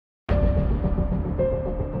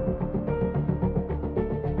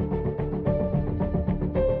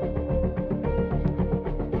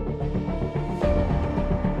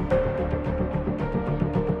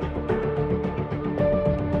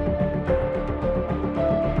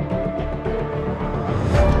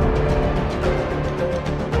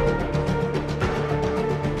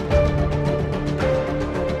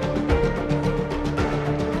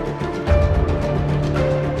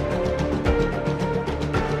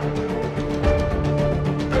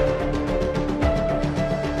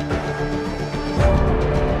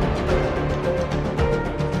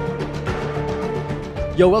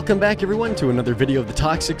Yo, welcome back everyone to another video of the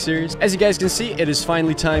Toxic series. As you guys can see, it is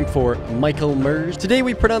finally time for Michael Mers. Today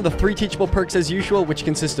we put on the 3 teachable perks as usual, which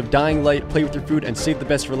consist of Dying Light, Play with your food, and Save the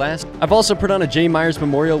best for last. I've also put on a J. Myers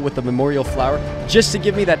Memorial with the Memorial Flower, just to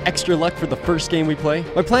give me that extra luck for the first game we play.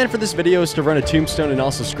 My plan for this video is to run a Tombstone and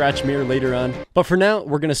also Scratch Mirror later on. But for now,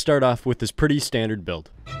 we're gonna start off with this pretty standard build.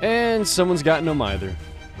 And someone's got no either.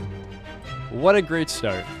 What a great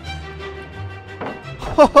start.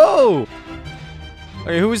 Ho ho!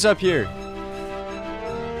 Okay, who's up here?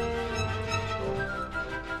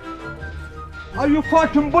 Are you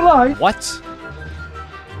fucking blind? What?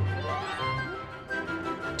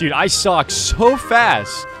 Dude, I suck so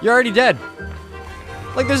fast. You're already dead.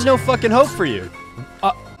 Like, there's no fucking hope for you.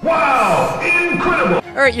 Wow! Incredible!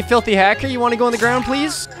 Alright, you filthy hacker, you want to go on the ground,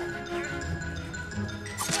 please?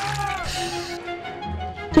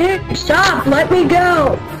 Dude, stop! Let me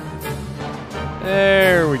go!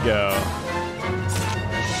 There we go.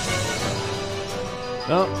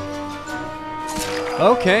 Oh.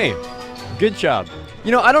 Okay. Good job.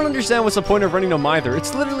 You know, I don't understand what's the point of running no mither.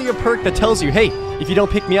 It's literally a perk that tells you, hey, if you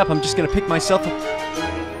don't pick me up, I'm just gonna pick myself up.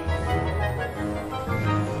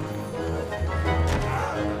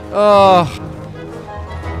 Oh.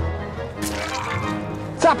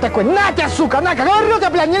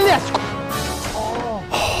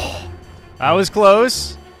 That was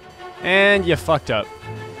close. And you fucked up.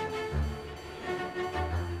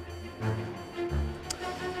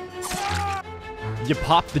 You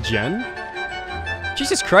popped the gen?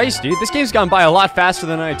 Jesus Christ, dude. This game's gone by a lot faster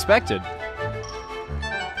than I expected.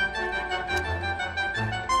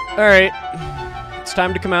 Alright. It's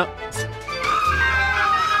time to come out.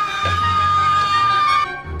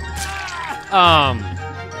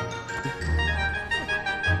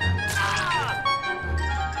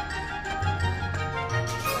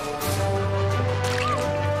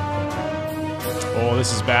 Oh,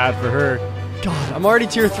 this is bad for her. God, I'm already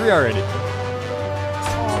tier 3 already.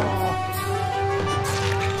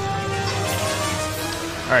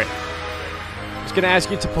 Alright. I'm just gonna ask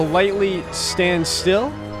you to politely stand still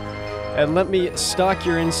and let me stalk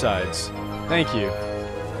your insides. Thank you.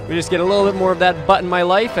 We just get a little bit more of that butt in my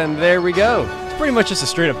life, and there we go. It's pretty much just a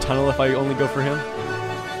straight up tunnel if I only go for him.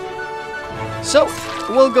 So,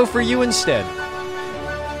 we'll go for you instead.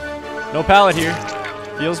 No pallet here.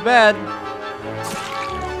 Feels bad.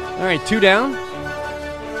 Alright, 2 down.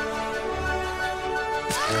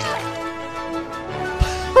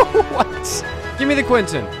 What? Give me the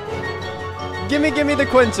Quentin. Give me the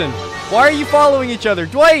Quentin. Why are you following each other?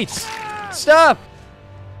 Dwight! Stop!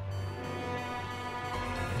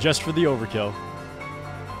 Just for the overkill.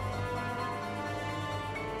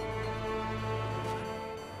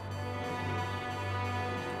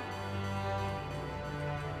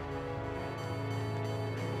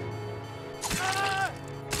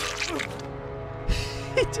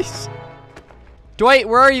 Dwight,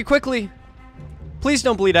 where are you? Quickly! Please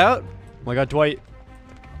don't bleed out. Oh my god, Dwight.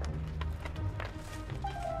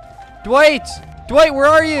 Dwight! Dwight, where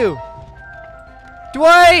are you?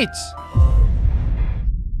 Dwight!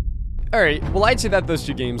 Alright, well, I'd say that those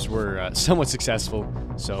 2 games were somewhat successful.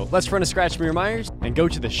 So, let's run a Scratch Mirror Myers and go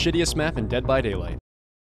to the shittiest map in Dead by Daylight.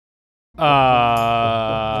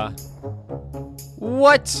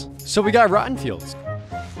 What? So we got Rotten Fields.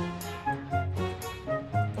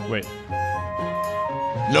 Wait.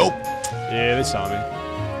 Nope. Yeah, they saw me.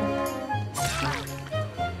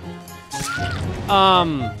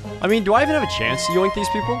 I mean, do I even have a chance to yoink these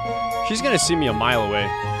people? She's gonna see me a mile away.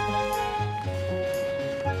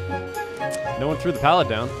 No one threw the pallet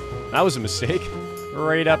down. That was a mistake.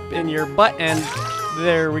 Right up in your butt, and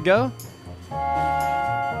there we go.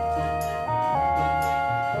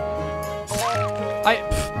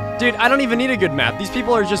 Dude, I don't even need a good map. These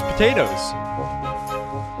people are just potatoes.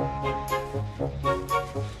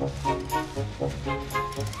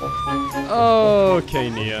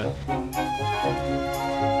 Okay, Nia.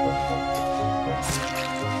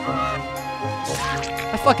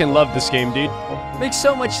 I fucking love this game, dude. Makes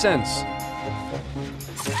so much sense.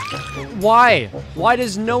 Why? Why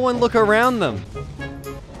does no one look around them?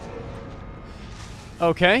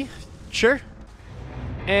 Okay, sure.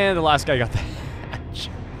 And the last guy got the hatch.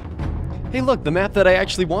 Hey, look, the map that I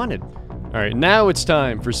actually wanted. Alright, now it's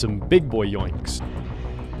time for some big boy yoinks.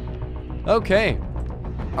 Okay.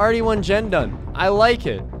 Already 1 gen done. I like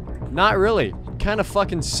it. Not really. Kinda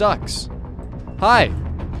fucking sucks. Hi.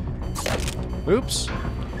 Oops.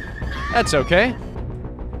 That's okay.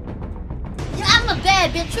 Yeah, I'm a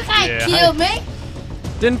bad bitch. You can't kill me.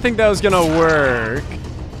 Didn't think that was gonna work.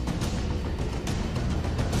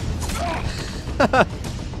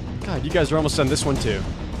 God, you guys are almost done this one too.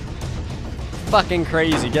 fucking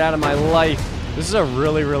crazy. Get out of my life. This is a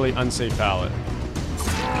really, really unsafe pallet.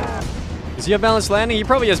 Does he have balanced landing? He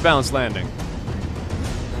probably has balanced landing.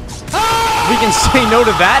 We can say no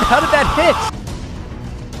to that? How did that hit?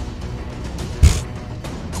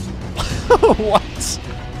 What?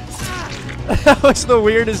 That was the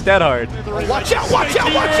weirdest dead hard. Watch out, watch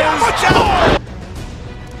out, watch out, watch out!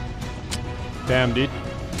 Damn, dude.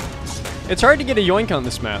 It's hard to get a yoink on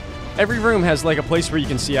this map. Every room has like a place where you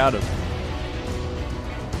can see out of.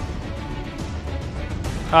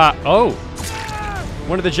 Oh.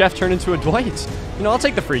 One of the Jeff turned into a Dwight. You know, I'll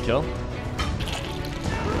take the free kill.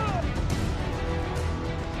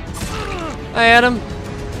 Hi, Adam.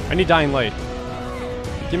 I need Dying Light.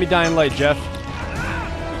 Give me Dying Light, Jeff.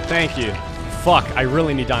 Thank you. Fuck, I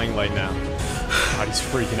really need Dying Light now. God, he's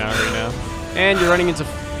freaking out right now. And you're running into...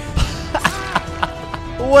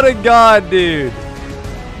 What a god, dude.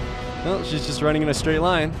 Well, she's just running in a straight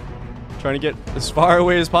line. Trying to get as far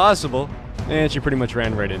away as possible. And she pretty much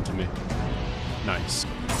ran right into me. Nice.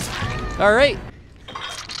 Alright.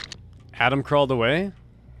 Adam crawled away.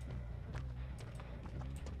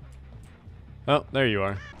 Oh, there you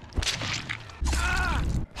are.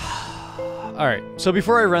 Alright, so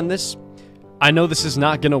before I run this, I know this is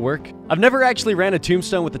not gonna work. I've never actually ran a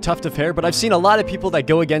tombstone with a tuft of hair, but I've seen a lot of people that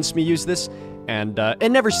go against me use this, and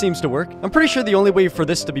it never seems to work. I'm pretty sure the only way for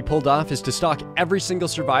this to be pulled off is to stalk every single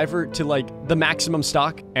survivor to, like, the maximum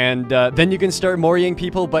stock, and then you can start moriing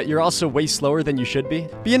people, but you're also way slower than you should be.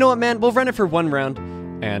 But you know what, man? We'll run it for one round,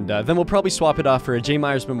 and then we'll probably swap it off for a J.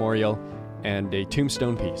 Myers Memorial and a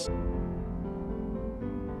tombstone piece.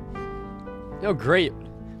 Oh, great.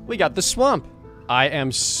 We got the swamp. I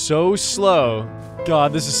am so slow.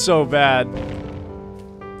 God, this is so bad.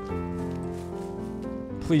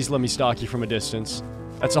 Please let me stalk you from a distance.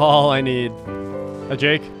 That's all I need.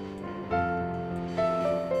 Jake?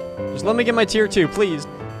 Just let me get my tier 2, please.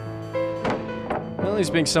 Well, he's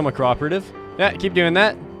being somewhat cooperative. Yeah, keep doing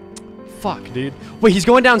that. Fuck, dude. Wait, he's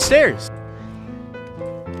going downstairs.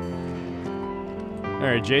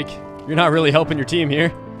 Alright, Jake. You're not really helping your team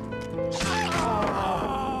here.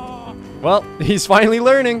 Well, he's finally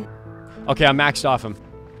learning. Okay, I maxed off him.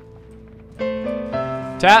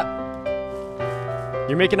 Tap.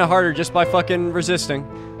 You're making it harder just by fucking resisting.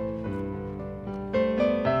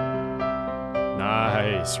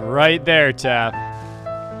 Nice. Right there, Tap.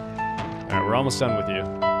 Alright, we're almost done with you.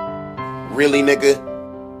 Really, nigga?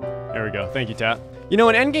 There we go. Thank you, Tap. You know,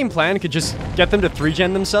 an endgame plan could just get them to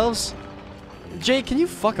 3-gen themselves. Jay, can you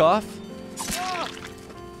fuck off?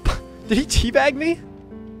 Did he teabag me?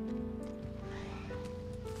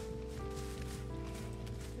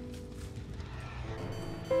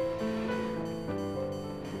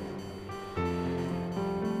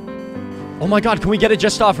 Oh my god, can we get it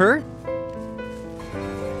just off her?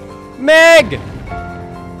 Meg!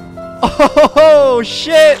 Oh,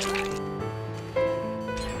 shit!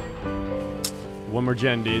 One more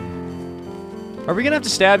gen, dude. Are we gonna have to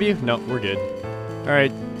stab you? No, we're good.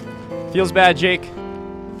 Alright. Feels bad, Jake.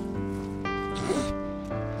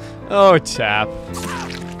 Oh, Tap.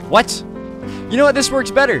 What? You know what? This works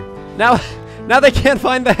better. Now they can't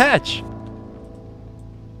find the hatch.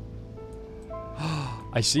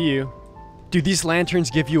 I see you. Dude, these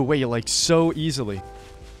lanterns give you away, like, so easily.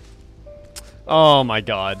 Oh my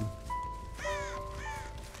god.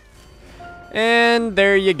 And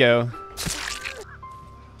there you go.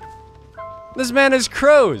 This man has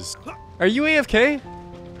crows. Are you AFK?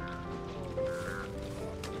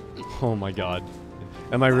 Oh my god.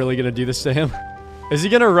 Am I really gonna do this to him? Is he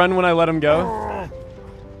gonna run when I let him go?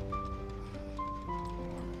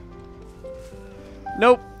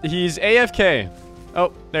 Nope. He's AFK.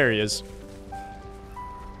 Oh, there he is.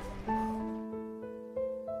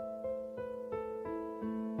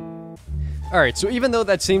 Alright, so even though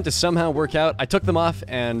that seemed to somehow work out, I took them off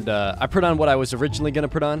and I put on what I was originally gonna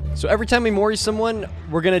put on. So every time we mori someone,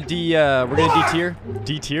 we're gonna D-tier.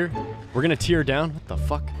 D-tier? We're gonna tier down. What the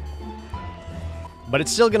fuck? But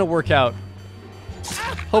it's still gonna work out.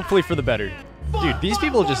 Hopefully for the better. Dude, these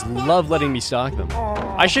people just love letting me stalk them.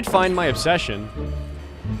 I should find my obsession.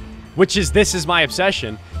 Which is, this is my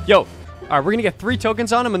obsession. Yo, alright, we're gonna get 3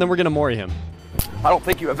 tokens on him and then we're gonna mori him. I don't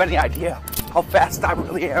think you have any idea how fast I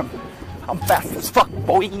really am. I'm fast as fuck,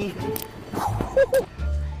 boy.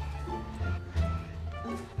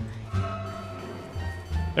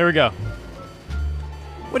 There we go.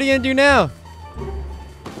 What are you gonna do now?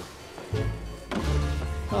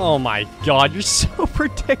 Oh my god, you're so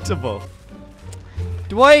predictable.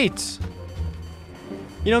 Dwight!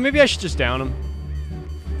 You know, maybe I should just down him.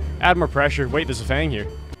 Add more pressure. Wait, there's a Fang here.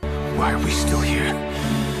 Why are we still here?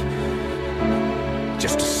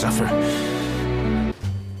 Just to suffer?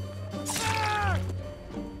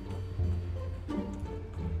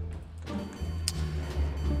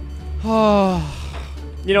 Oh.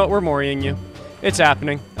 You know what? We're Moriing you. It's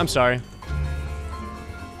happening. I'm sorry.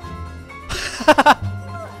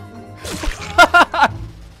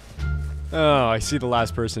 Oh, I see the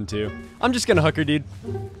last person too. I'm just gonna hook her, dude.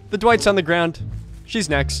 The Dwight's on the ground. She's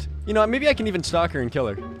next. You know what? Maybe I can even stalk her and kill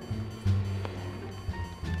her.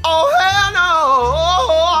 Oh, hell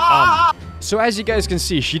no! So as you guys can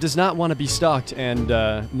see, she does not want to be stalked and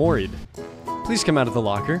moried. Please come out of the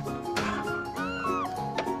locker.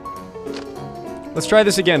 Let's try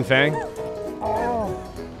this again, Fang.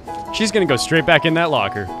 She's gonna go straight back in that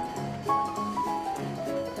locker.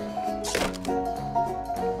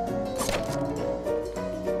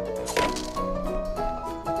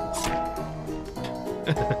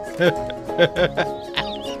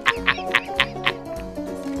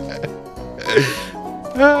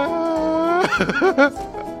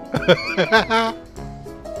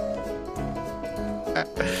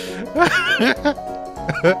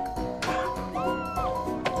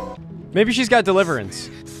 Maybe she's got deliverance.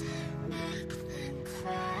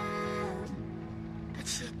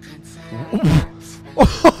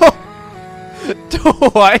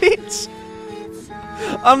 Dwight?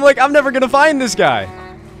 I'm like, I'm never gonna find this guy.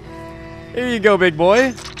 Here you go, big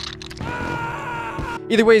boy.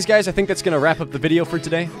 Either ways, guys, I think that's gonna wrap up the video for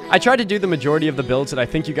today. I tried to do the majority of the builds that I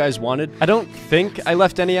think you guys wanted. I don't think I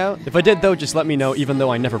left any out. If I did, though, just let me know, even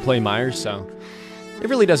though I never play Myers, so it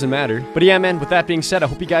really doesn't matter. But yeah, man, with that being said, I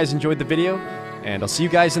hope you guys enjoyed the video, and I'll see you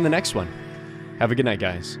guys in the next one. Have a good night,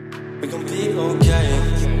 guys. We gon' be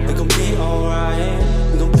okay. We gon' be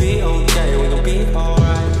alright. We gon' be okay. We gon' be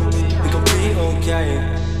alright. We gon' be okay.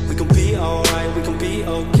 We gon' be alright. We gon' be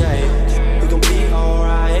okay. We gon' be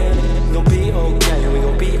alright. We gon' be okay. We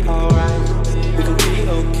gon' be alright. We gon' be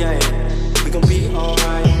okay. We gon' be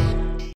alright.